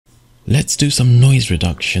Let's do some noise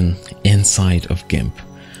reduction inside of Gimp.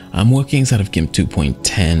 I'm working inside of Gimp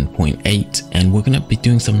 2.10.8 and we're going to be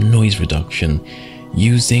doing some noise reduction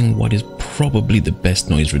using what is probably the best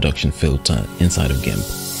noise reduction filter inside of Gimp.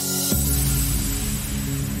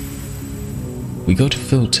 We go to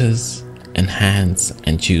Filters, Enhance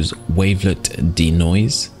and choose Wavelet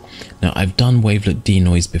Denoise. Now I've done Wavelet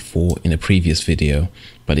Denoise before in a previous video,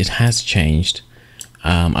 but it has changed.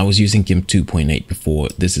 I was using Gimp 2.8 before.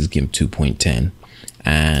 This is Gimp 2.10,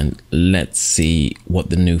 and let's see what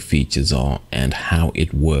the new features are and how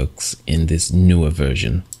it works in this newer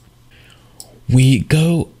version. We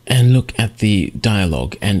go and look at the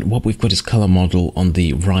dialog, and what we've got is color model on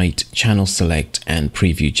the right, channel select and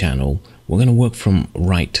preview channel. We're going to work from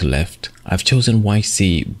right to left. I've chosen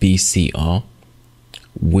YCBCR,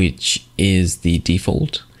 which is the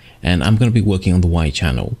default. And I'm going to be working on the Y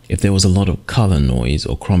channel. If there was a lot of color noise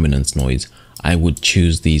or chrominance noise, I would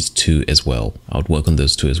choose these two as well. I would work on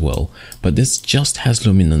those two as well. But this just has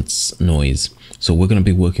luminance noise. So we're going to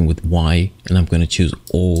be working with Y, and I'm going to choose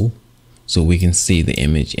all so we can see the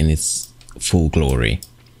image in its full glory.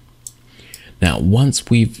 Now,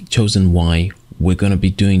 once we've chosen Y, we're going to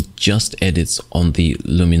be doing just edits on the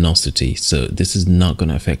luminosity. So this is not going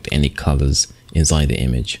to affect any colors inside the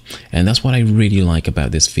image, and that's what I really like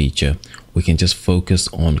about this feature. We can just focus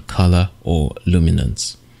on color or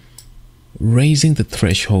luminance. Raising the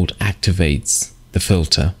threshold activates the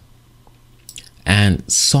filter, and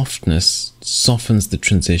softness softens the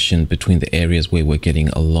transition between the areas where we're getting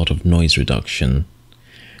a lot of noise reduction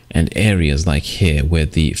and areas like here where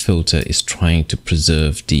the filter is trying to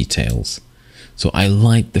preserve details. So I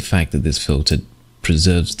like the fact that this filter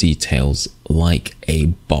preserves details like a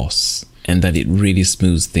boss, and that it really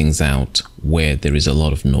smooths things out where there is a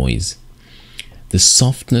lot of noise. The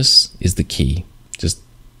softness is the key. Just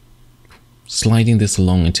sliding this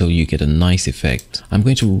along until you get a nice effect. I'm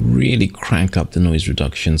going to really crank up the noise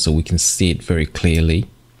reduction so we can see it very clearly.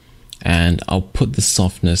 And I'll put the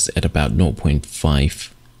softness at about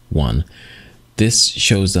 0.51. This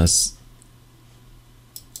shows us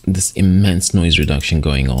this immense noise reduction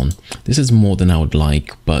going on. This is more than I would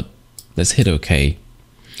like, but let's hit OK.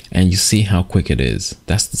 And you see how quick it is.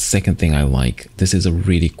 That's the second thing I like. This is a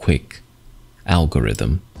really quick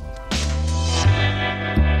algorithm.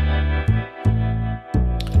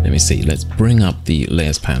 Let me see. Let's bring up the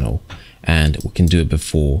layers panel and we can do it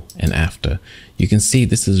before and after. You can see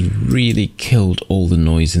this has really killed all the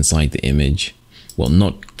noise inside the image. Well,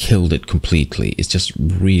 not killed it completely. It's just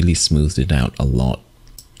really smoothed it out a lot.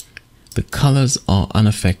 The colors are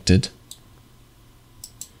unaffected.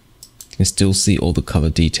 You can still see all the color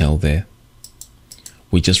detail there.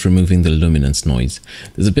 We're just removing the luminance noise.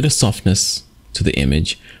 There's a bit of softness to the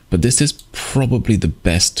image, but this is probably the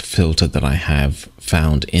best filter that I have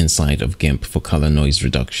found inside of Gimp for color noise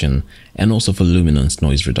reduction and also for luminance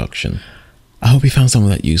noise reduction. I hope you found some of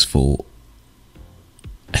that useful.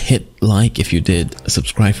 Hit like if you did,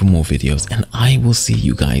 subscribe for more videos, and I will see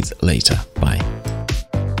you guys later. Bye.